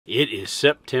It is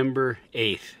September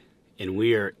 8th, and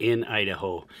we are in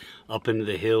Idaho, up into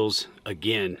the hills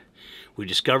again. We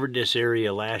discovered this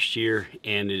area last year,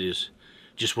 and it is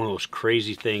just one of those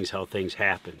crazy things how things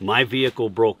happen. My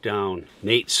vehicle broke down.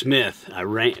 Nate Smith,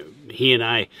 he and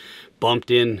I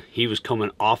bumped in. He was coming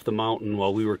off the mountain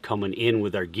while we were coming in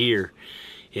with our gear,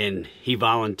 and he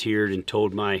volunteered and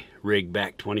towed my rig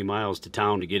back 20 miles to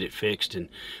town to get it fixed, and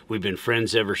we've been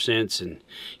friends ever since. And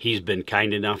he's been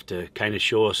kind enough to kind of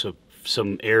show us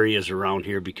some areas around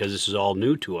here, because this is all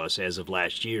new to us as of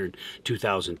last year in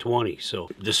 2020. So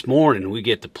this morning we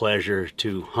get the pleasure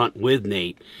to hunt with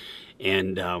Nate,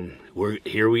 and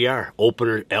here we are,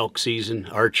 opener elk season,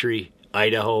 archery,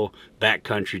 Idaho,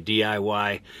 backcountry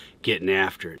DIY, getting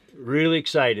after it. Really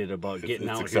excited about getting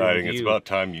out here. It's exciting. It's about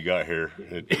time you got here.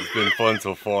 It's been fun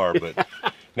so far, but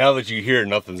now that you're here,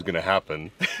 nothing's going to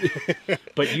happen.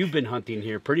 But you've been hunting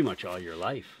here pretty much all your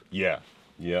life. Yeah.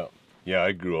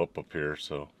 I grew up here,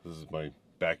 so this is my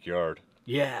backyard.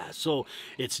 Yeah, so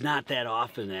it's not that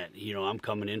often that, I'm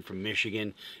coming in from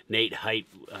Michigan, Nate Height,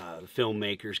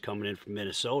 filmmaker's coming in from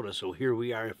Minnesota, so here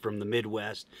we are from the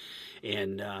Midwest,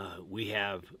 and we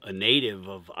have a native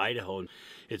of Idaho.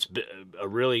 It's a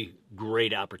really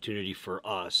great opportunity for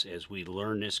us as we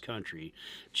learn this country,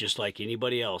 just like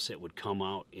anybody else that would come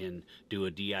out and do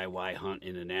a DIY hunt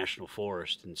in a national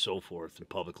forest and so forth, and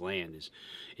public land,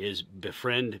 is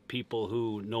befriend people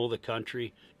who know the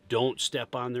country. Don't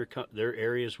step on their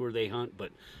areas where they hunt,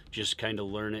 but just kind of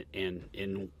learn it.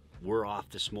 And we're off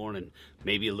this morning,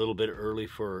 maybe a little bit early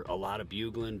for a lot of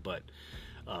bugling, but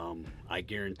I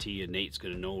guarantee you Nate's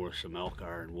going to know where some elk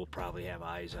are, and we'll probably have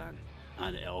eyes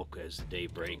on elk as the day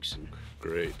breaks. And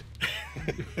great.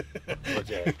 What's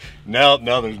that?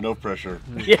 Now there's no pressure.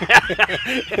 Yeah.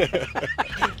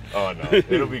 Oh no,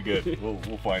 it'll be good. We'll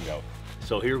find out.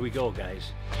 So here we go,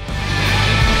 guys.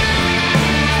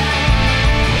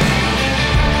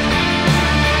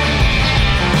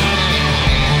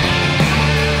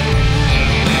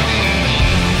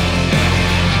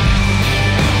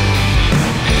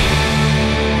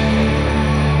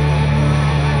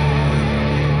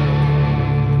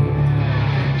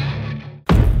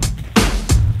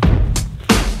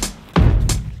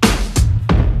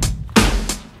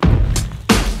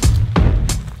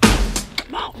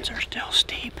 Are still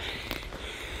steep,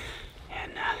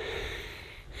 and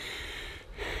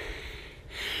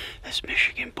this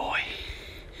Michigan boy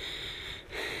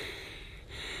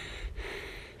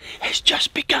has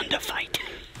just begun to fight.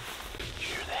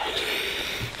 Hear that?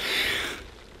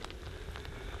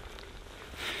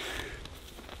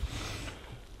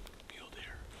 Mule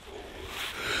deer.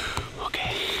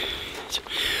 Okay,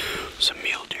 some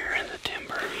mule deer in the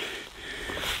timber,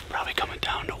 probably coming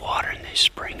down to water in these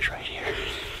springs right here.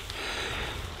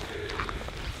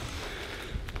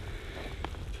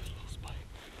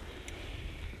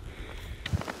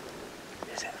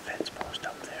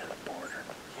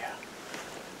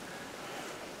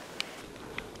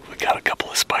 Got a couple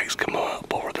of spikes coming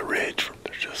up over the ridge.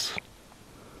 They're just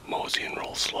moseying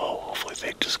real slow. Hopefully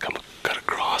they just cut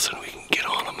across and we can get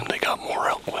on them, and they got more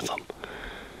elk with them.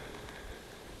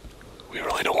 We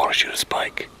really don't want to shoot a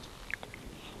spike.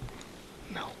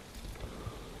 No.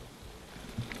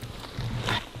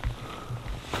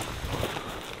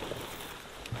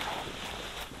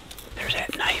 There's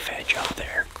that knife edge up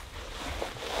there.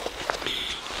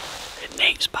 And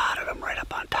Nate spotted them right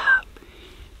up on top.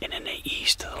 And then they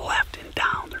east to the left and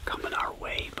down. They're coming our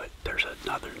way, but there's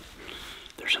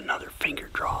another finger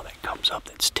draw that comes up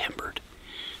that's timbered.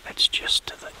 That's just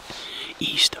to the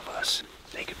east of us.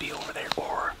 They could be over there,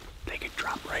 or they could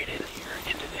drop right in here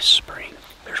into this spring.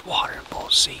 There's water in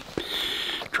both seat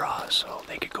draws, so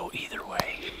they could go either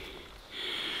way.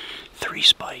 3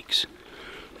 spikes.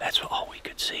 That's all we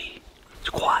could see. It's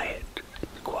quiet.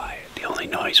 The only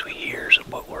noise we hear is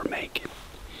what we're making.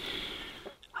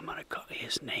 I'm gonna call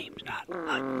his name's not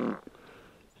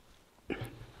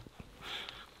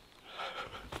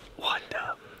what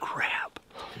the crap?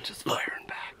 Just firing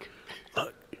back.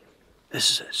 Look,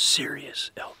 this is a serious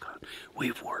elk hunt.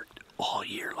 We've worked all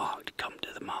year long to come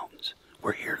to the mountains.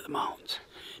 We're here to the mountains.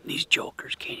 And these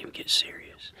jokers can't even get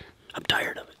serious. I'm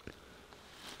tired of it.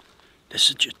 This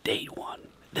is just day one.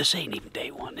 This ain't even day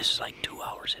one. This is like 2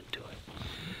 hours into it.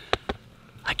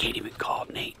 I can't even call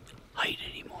Nate Height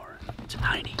anymore. It's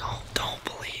Heine. Don't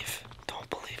believe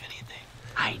anything.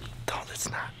 Heine. It's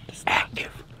not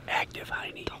Active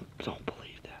Heine. Don't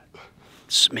believe that.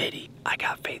 Smitty. I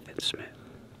got faith in Smith.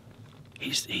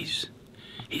 He's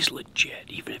legit,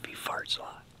 even if he farts a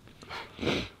lot.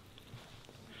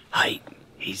 Height.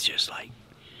 He's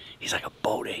like a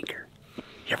boat anchor.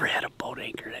 You ever had a boat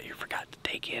anchor that you forgot to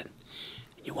take in?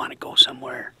 you want to go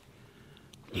somewhere,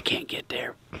 you can't get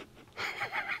there.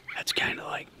 That's kind of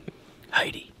like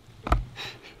Heidi.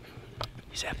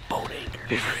 He's at boat anchor.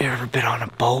 You ever been on a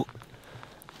boat,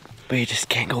 but you just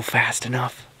can't go fast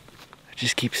enough? It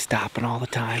just keeps stopping all the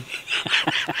time.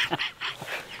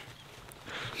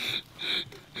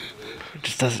 It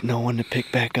just doesn't know when to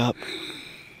pick back up.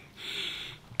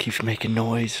 Keeps making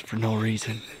noise for no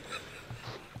reason.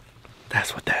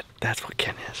 That's what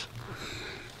Ken is.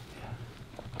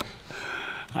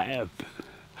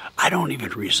 I don't even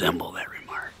resemble that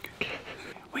remark.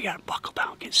 We gotta buckle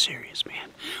down, get serious, man.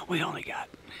 We only got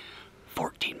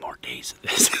 14 more days of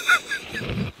this.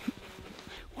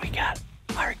 We got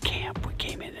our camp. We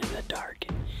came in the dark,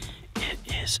 and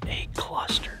it is a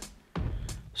cluster.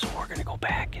 So we're gonna go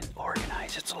back and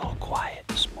organize. It's a little quiet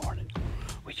this morning.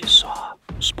 We just saw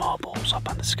small bowls up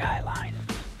on the skyline.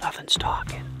 Nothing's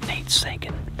talking. Nate's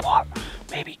thinking,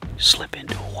 maybe slip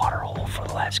into a water hole for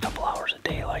the last couple hours of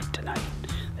daylight tonight,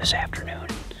 this afternoon.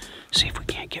 See if we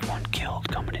can't get one killed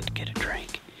coming in to get a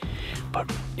drink.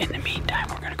 But in the meantime,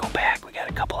 we're gonna go back. We got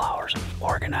a couple hours of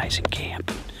organizing camp,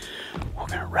 and we're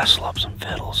gonna wrestle up some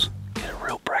fiddles, get a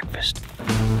real breakfast.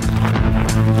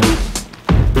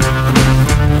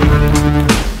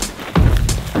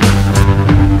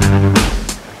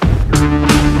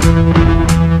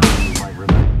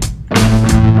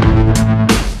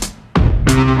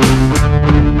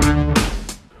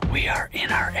 We are in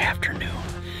our afternoon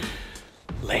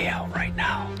layout right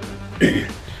now.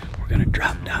 We're gonna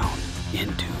drop down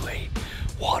into a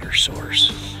water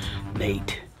source.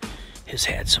 Nate has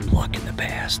had some luck in the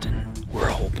past, and we're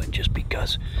hoping, just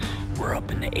because we're up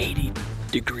in the 80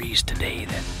 degrees today,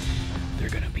 that they're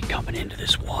gonna be coming into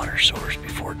this water source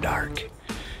before dark.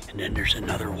 And then there's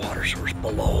another water source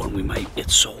below, and we might,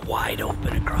 it's so wide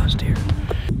open across here.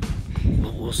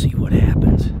 But we'll see what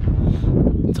happens.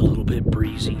 It's a little bit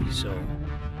breezy, so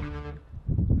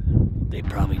they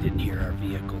probably didn't hear our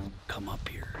vehicle come up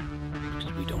here,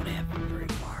 because we don't have it very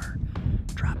far.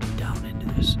 Dropping down into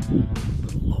this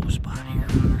little low spot here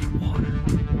where there's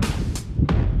water.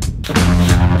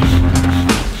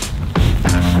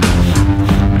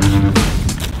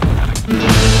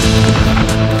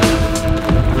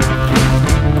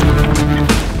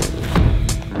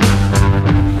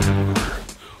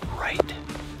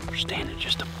 We're standing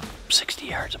just 60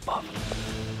 yards above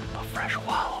a fresh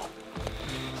wallow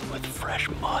with fresh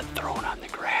mud thrown on the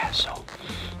grass, so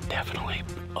definitely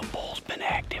a bull's been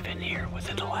active in here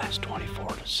within the last 24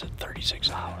 to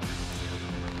 36 hours.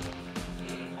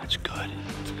 That's good.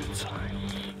 That's a good sign.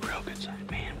 Real good sign,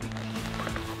 man.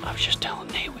 I was just telling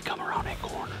Nate, we come around that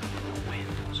corner and the wind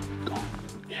was gone.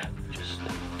 Yeah, just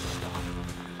stop.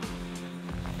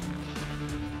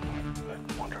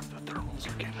 I wonder if the thermals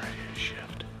are getting ready to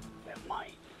shift. It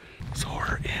might. So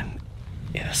we're in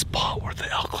a spot where the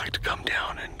elk like to come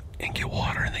down and get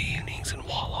water in the evenings and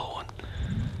wallow and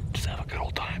just have a good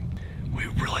old time. We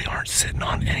really aren't sitting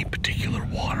on any particular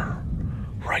water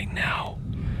right now,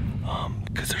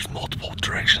 because there's multiple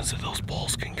directions that those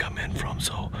bowls can come in from.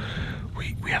 So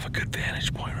we have a good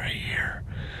vantage point right here.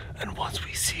 And once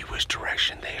we see which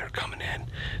direction they are coming in,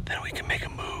 then we can make a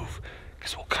move,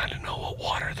 because we'll kind of know what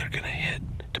water they're going to hit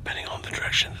depending on the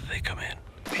direction that they come in.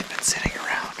 We've been sitting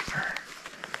around for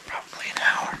probably an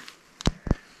hour.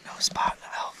 No spot in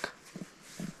the elk.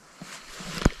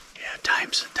 Yeah,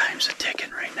 time's a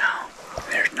ticking right now.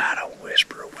 There's not a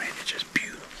whisper of wind. It's just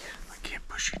beautiful. I can't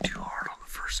push you too hard on the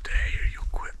first day or you'll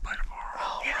quit by tomorrow.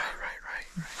 Oh, Yeah.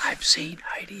 right. I've seen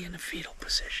Heidi in a fetal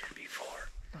position before.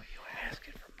 No, you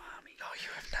Asking for mommy. No, you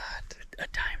have not. A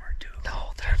time or two.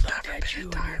 No, there's Looked never at been you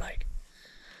a and you're time. like,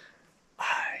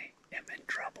 I am in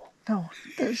trouble. No,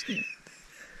 there's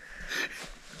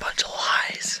bunch of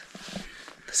lies.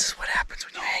 This is what happens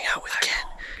when you hang out with Ken.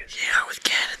 You hang out with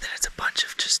Ken, and then it's a bunch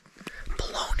of just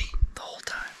baloney the whole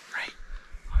time, right?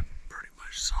 I pretty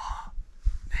much saw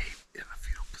Nate in a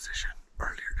fetal position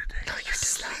earlier today. No, you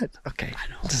did not. Okay, I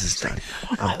know. this is done.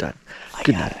 I'm done. I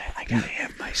Good gotta, night. I gotta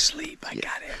have my sleep. I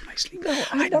gotta have my sleep. No,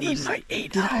 I never need said- my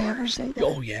 8 Did hours. I ever say that?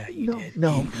 Oh yeah, you No, did.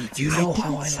 no. You I know didn't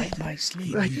how I say like that. my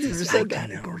sleep. I never said that.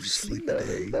 gotta go to sleep. No,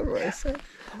 that's not what I said.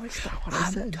 That's not what I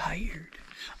I'm said. tired.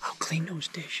 I'll clean those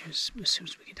dishes as soon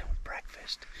as we get done with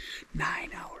breakfast. 9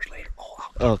 hours later. Oh,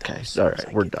 I'll get Okay, those as all soon as right,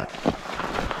 I we're get done.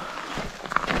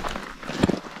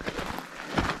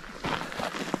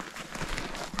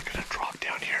 We're gonna drop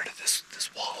down here to this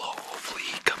wallow. Hopefully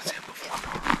he comes in before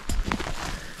morning.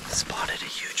 Spotted a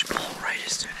huge bull right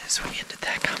as soon as we ended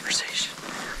that conversation.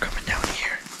 We're coming down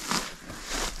here.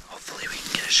 Hopefully we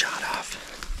can get a shot off.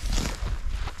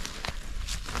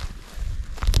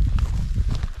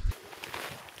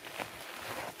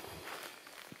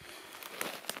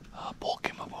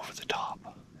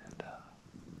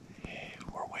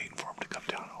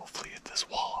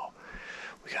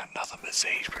 of the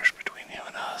sagebrush between him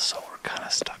and us, so we're kind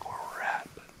of stuck where we're at.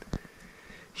 But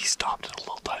he stopped at a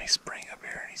little tiny spring up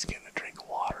here, and he's getting a drink of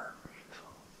water. So,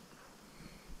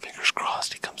 fingers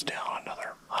crossed he comes down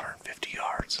another 150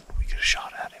 yards and we get a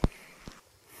shot at him.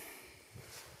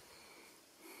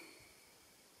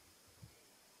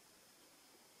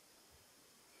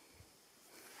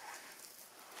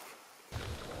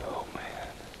 Oh man.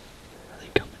 Are they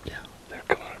coming down? They're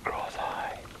coming across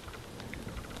high.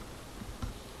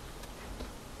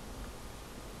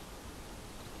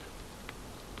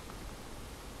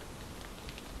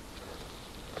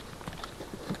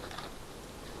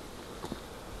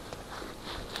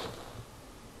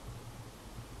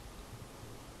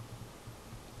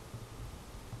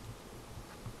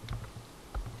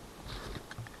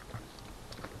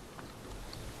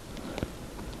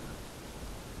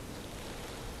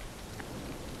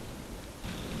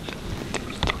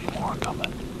 More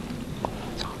coming.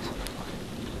 That's awesome.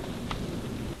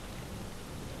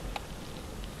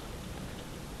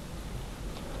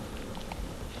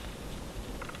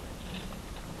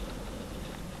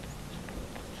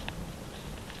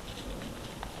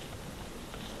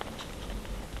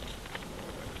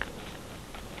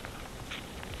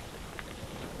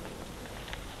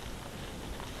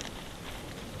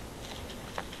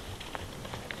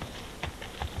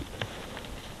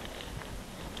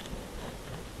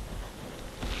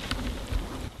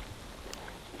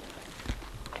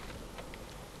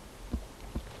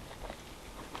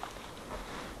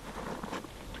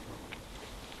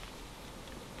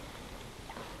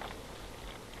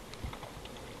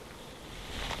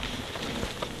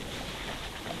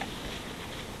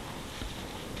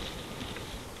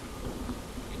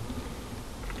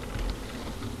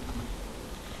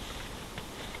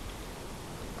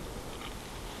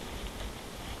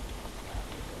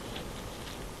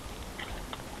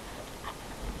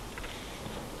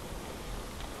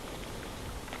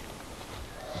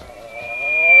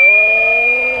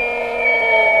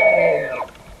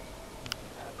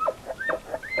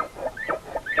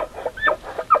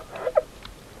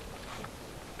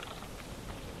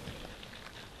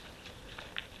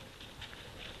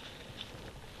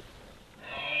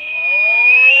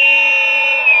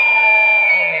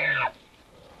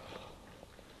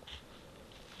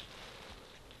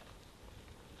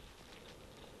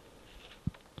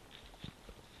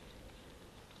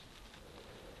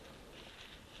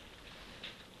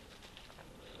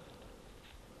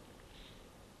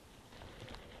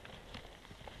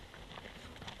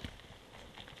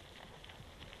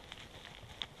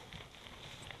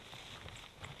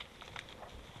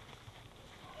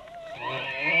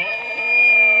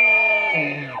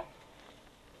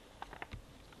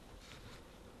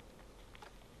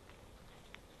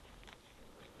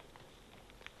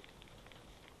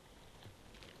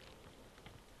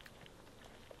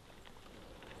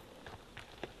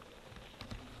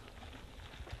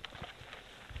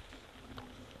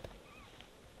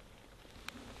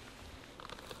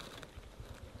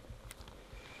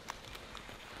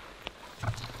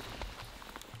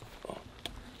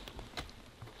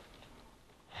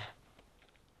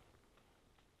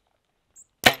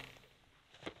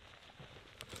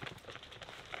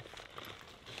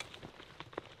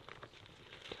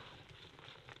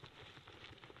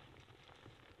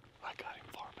 I got him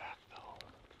far back though.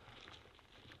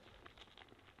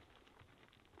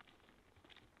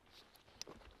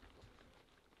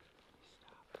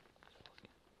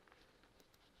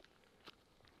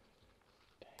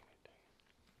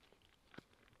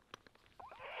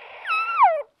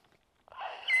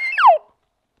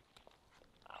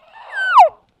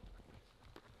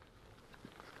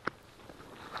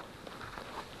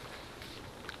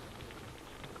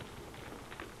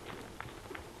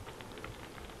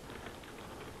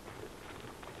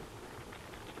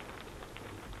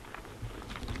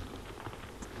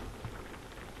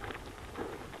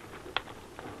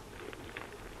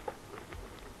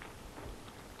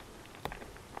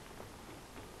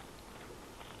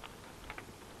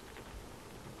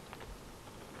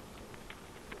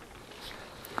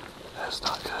 That's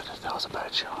not good. That was a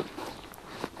bad shot.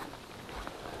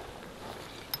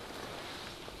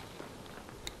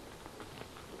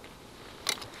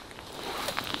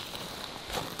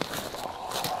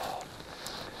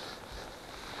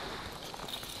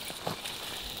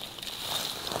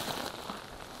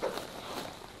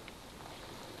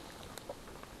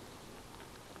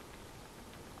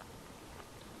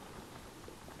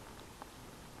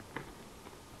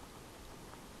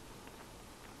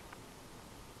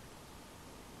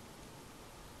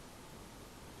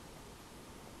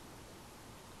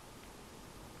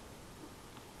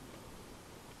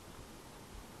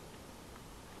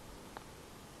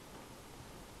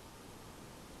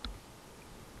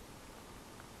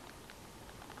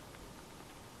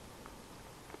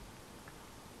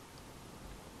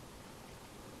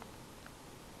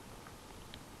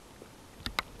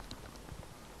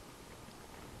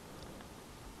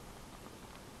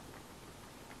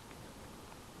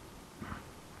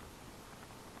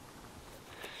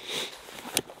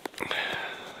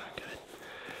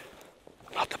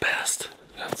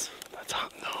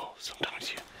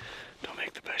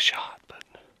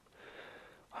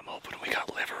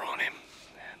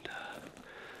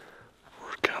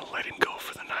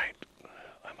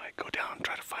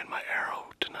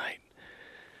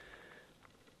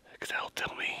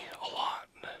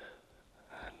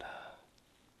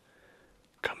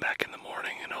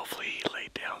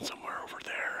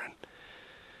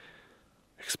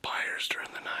 fingers during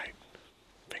the night.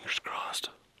 Fingers crossed.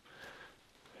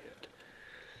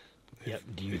 Yep.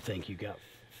 Do you think you got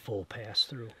full pass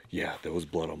through? Yeah, there was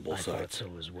blood on both I sides.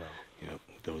 thought so as well. Yep,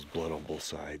 there was blood on both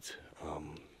sides.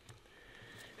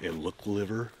 It looked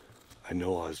liver. I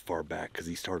know I was far back because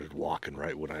he started walking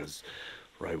right as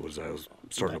I was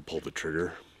starting to pull the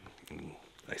trigger. And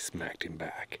I smacked him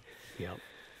back. Yep.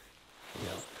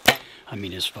 Yep. I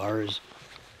mean, as far as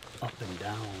up and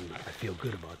down, I feel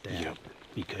good about that. Yep.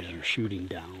 Because you're shooting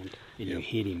down and you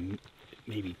hit him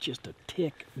maybe just a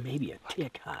tick, maybe a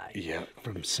tick high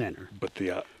from center. But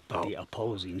the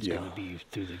opposing is going to be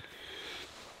through the.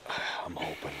 I'm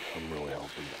hoping. I'm really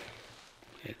hoping.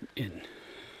 And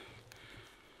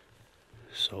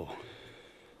so,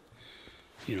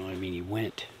 you know, I mean, he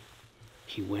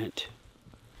went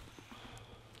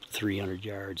 300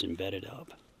 yards and bedded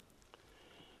up.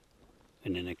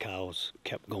 And then the cows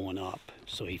kept going up,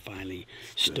 so he finally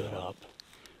stood up.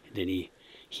 And then he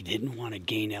didn't want to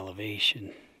gain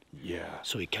elevation. Yeah.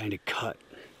 So he kind of cut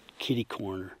kitty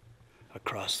corner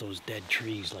across those dead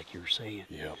trees, like you were saying.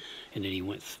 Yeah. And then he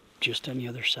went just on the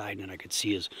other side, and I could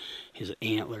see his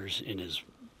antlers and his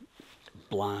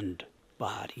blonde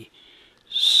body.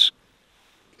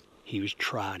 He was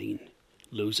trotting,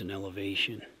 losing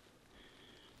elevation,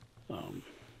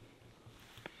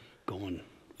 going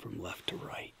from left to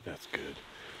right. That's good.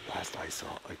 Last I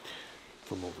saw,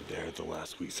 from over there, the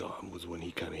last we saw him was when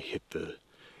he kind of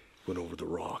went over the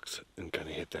rocks and kind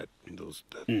of hit that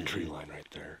tree line right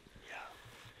there.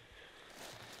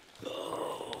 Yeah.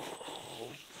 Oh.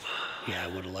 Yeah, I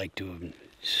would have liked to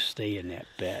stay in that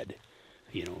bed,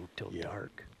 you know, till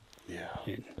dark. Yeah.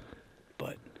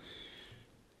 But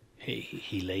hey,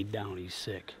 he laid down. He's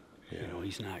sick. Yeah. You know,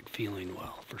 he's not feeling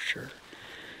well for sure.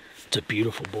 It's a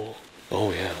beautiful bull.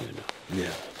 Oh yeah. You know?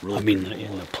 Yeah. Really. I mean,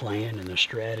 the plan and the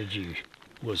strategy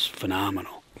was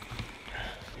phenomenal.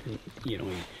 And, you know,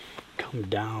 he come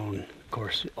down. Of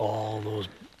course, all those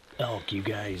elk, you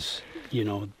guys, you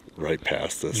know. Right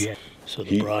past us. Yeah. So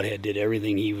the broadhead did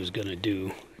everything he was going to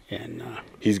do, and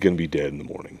he's going to be dead in the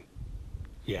morning.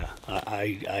 Yeah,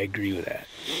 I agree with that.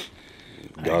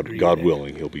 God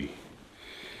willing,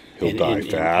 he'll die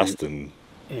fast and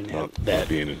not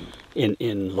being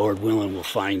in Lord willing, we'll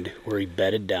find where he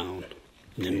bedded down,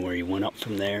 and then where he went up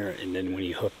from there, and then when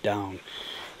he hooked down,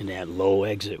 and that low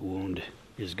exit wound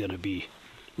is going to be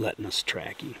letting us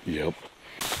track him. Yep.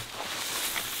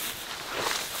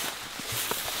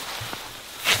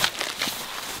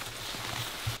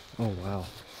 Oh wow.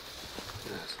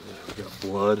 We got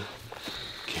blood.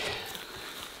 Okay.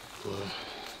 Blood.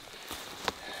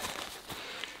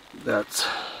 That's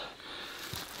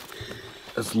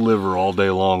liver all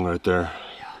day long right there.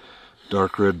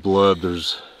 Dark red blood.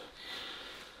 There's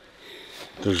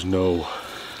no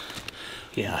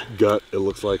gut, it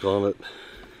looks like, on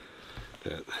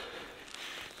it.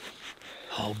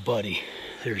 Oh buddy,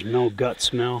 there's no gut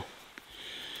smell.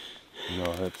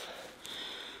 No,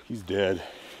 he's dead.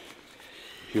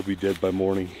 He'll be dead by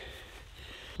morning.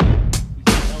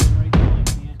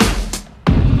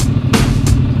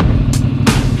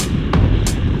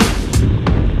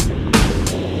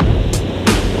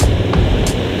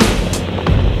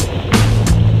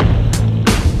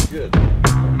 Good.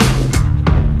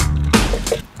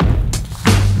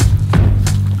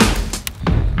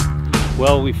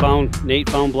 Well, Nate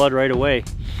found blood right away,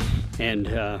 and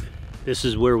this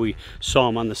is where we saw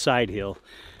him on the side hill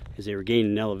as they were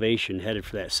gaining elevation, headed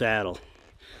for that saddle.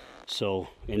 So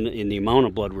in the amount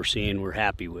of blood we're seeing, we're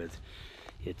happy with.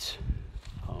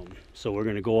 So we're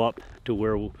going to go up to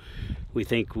where we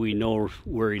think we know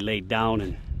where he laid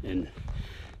down and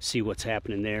see what's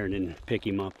happening there, and then pick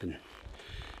him up.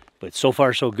 But so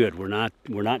far so good. We're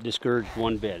not discouraged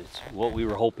one bit. It's what we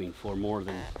were hoping for more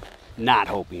than not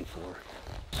hoping for.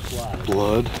 Squad.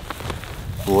 Blood,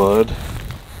 blood,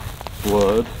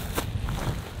 blood.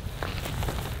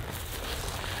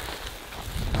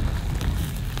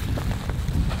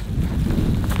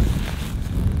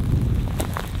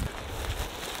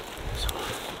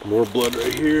 More blood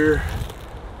right here.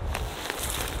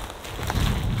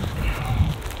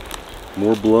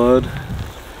 More blood.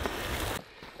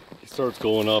 He starts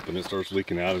going up and it starts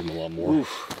leaking out of him a lot more.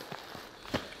 Oof.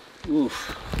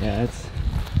 Oof. Yeah, it's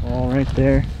all right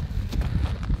there.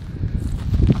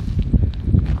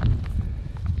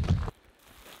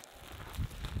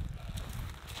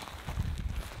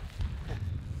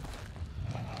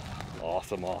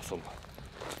 Awesome, awesome.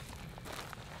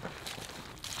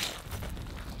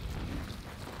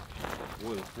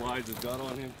 Boy, the flies have got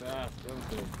on him fast, haven't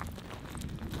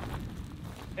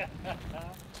they?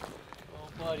 Oh,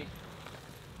 buddy.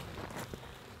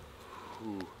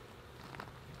 Ooh.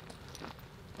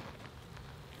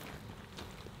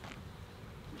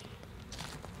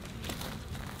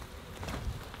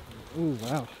 Ooh,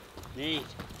 wow. Nate.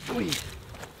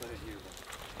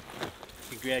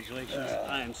 Congratulations.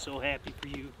 I am so happy for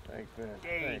you. Thanks, man.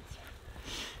 Hey. Thanks.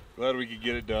 Glad we could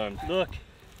get it done. Look,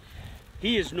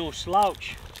 he is no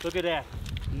slouch. Look at that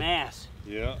mass.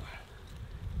 Yeah.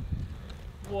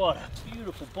 What a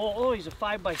beautiful bull. Oh, he's a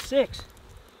 5x6.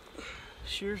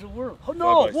 Sure as a world. Oh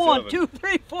no, 1, 2,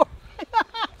 3, 4.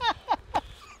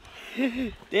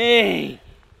 Dang.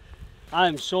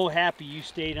 I'm so happy you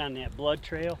stayed on that blood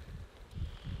trail.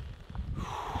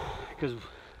 Because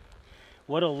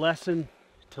what a lesson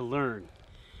to learn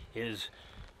is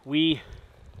we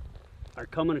are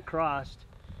coming across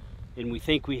and we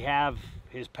think we have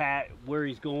his path, where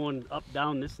he's going, up,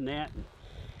 down, this and that. And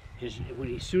as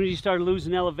soon as he started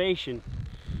losing elevation,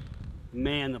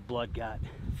 man, the blood got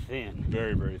thin.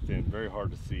 Very, very thin. Very hard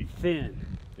to see. Thin.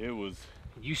 It was.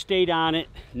 You stayed on it.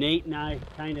 Nate and I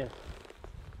kind of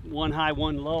one high,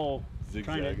 one low.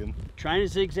 Zigzagging. Trying to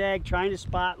zigzag, trying to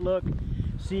spot look,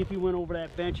 see if he went over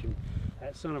that bench. And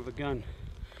that son of a gun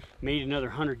made another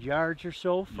 100 yards or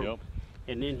so. Yep.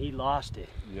 And then he lost it.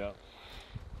 Yep.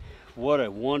 What a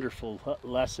wonderful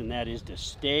lesson that is, to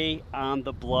stay on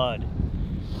the blood.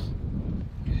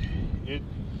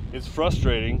 It's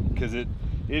frustrating because it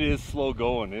is slow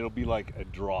going. It'll be like a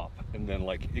drop, and then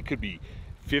like it could be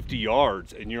 50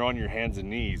 yards and you're on your hands and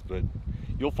knees, but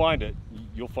you'll find it.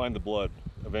 You'll find the blood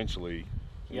eventually.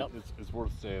 Yep. It's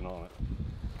worth staying on it.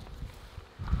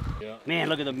 Yeah. Man,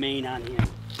 look at the mane on him.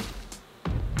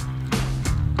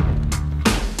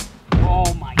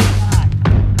 Oh my God.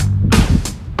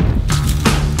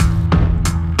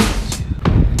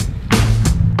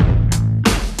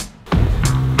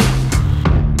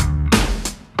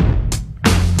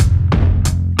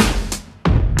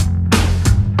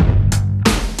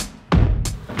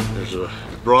 There's a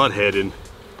broadhead in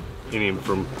him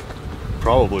from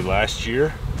probably last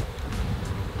year.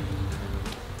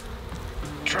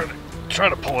 Try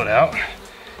to pull it out.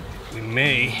 It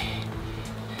may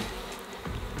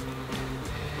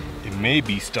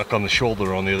be stuck on the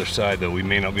shoulder on the other side, though. We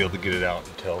may not be able to get it out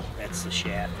until. That's the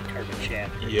shaft, the carbon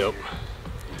shaft. Yep.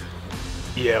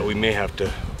 Yeah, we may have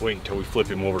to wait until we flip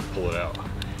him over to pull it out.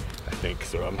 I think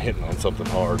so. I'm hitting on something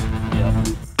hard. Yep.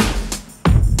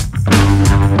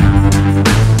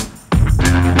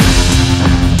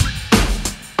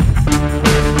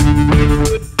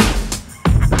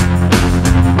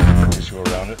 Just go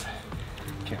around it.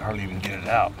 Can't hardly even get it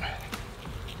out.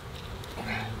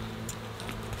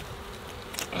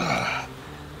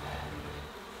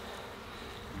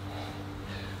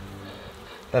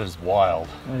 That is wild.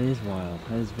 That is wild.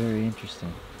 That is very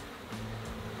interesting.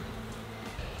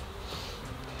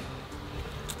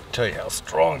 Tell you how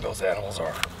strong those animals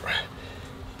are.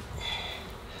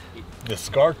 The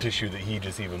scar tissue that he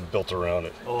just even built around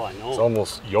it. Oh, I know. It's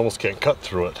almost, you almost can't cut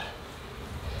through it.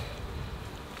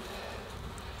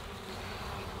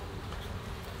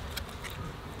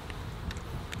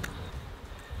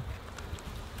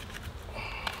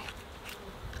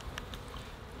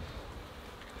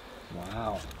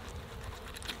 Wow.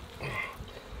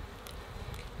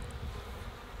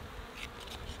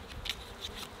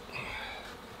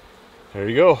 There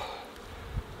you go.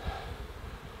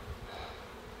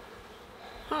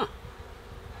 Huh.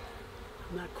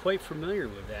 I'm not quite familiar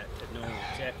with that to know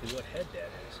exactly what head that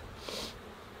is.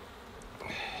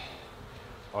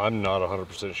 I'm not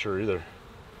 100% sure either.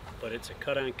 But it's a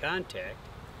cut on contact.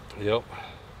 Yep.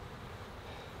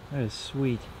 That is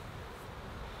sweet.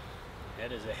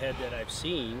 That is a head that I've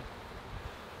seen,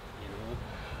 you know.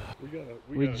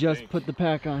 We just put the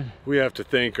pack on. We have to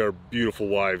thank our beautiful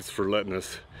wives for letting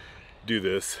us do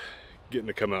this, getting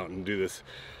to come out and do this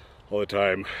all the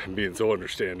time, and being so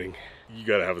understanding. You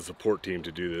got to have a support team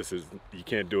to do this. You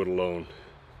can't do it alone.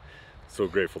 So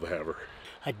grateful to have her.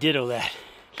 I ditto that.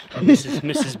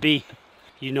 Mrs. B,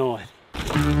 you know it.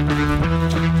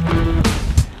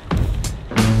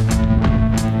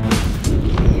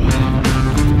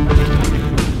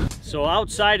 So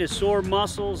outside of sore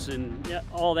muscles and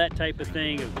all that type of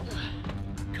thing, of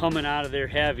coming out of there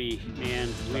heavy, man,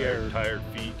 we are tired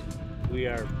feet. We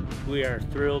are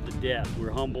thrilled to death.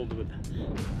 We're humbled with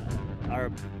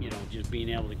our, just being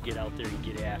able to get out there and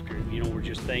get after it. We're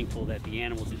just thankful that the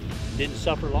animals didn't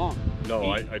suffer long.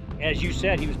 No, as you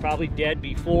said, he was probably dead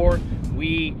before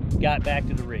we got back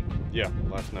to the rig. Yeah,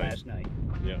 last night.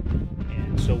 Yeah.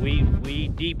 And so we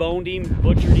deboned him,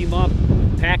 butchered him up,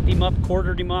 packed him up,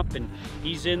 quartered him up, and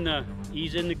he's in the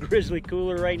grizzly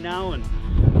cooler right now. And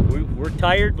we're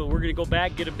tired, but we're gonna go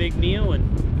back, get a big meal, and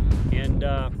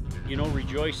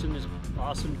rejoice in this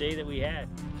awesome day that we had.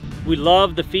 We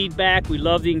love the feedback, we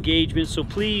love the engagement, so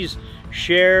please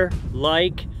share,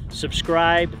 like,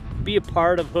 subscribe, be a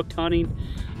part of hooked hunting.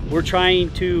 We're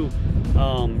trying to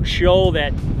show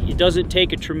that it doesn't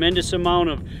take a tremendous amount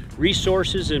of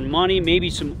resources and money, maybe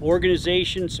some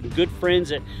organization, some good friends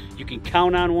that you can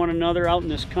count on one another out in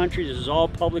this country. This is all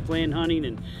public land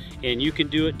hunting, and you can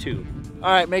do it too.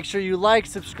 All right, make sure you like,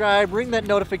 subscribe, ring that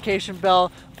notification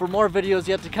bell for more videos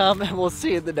yet to come, and we'll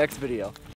see you in the next video.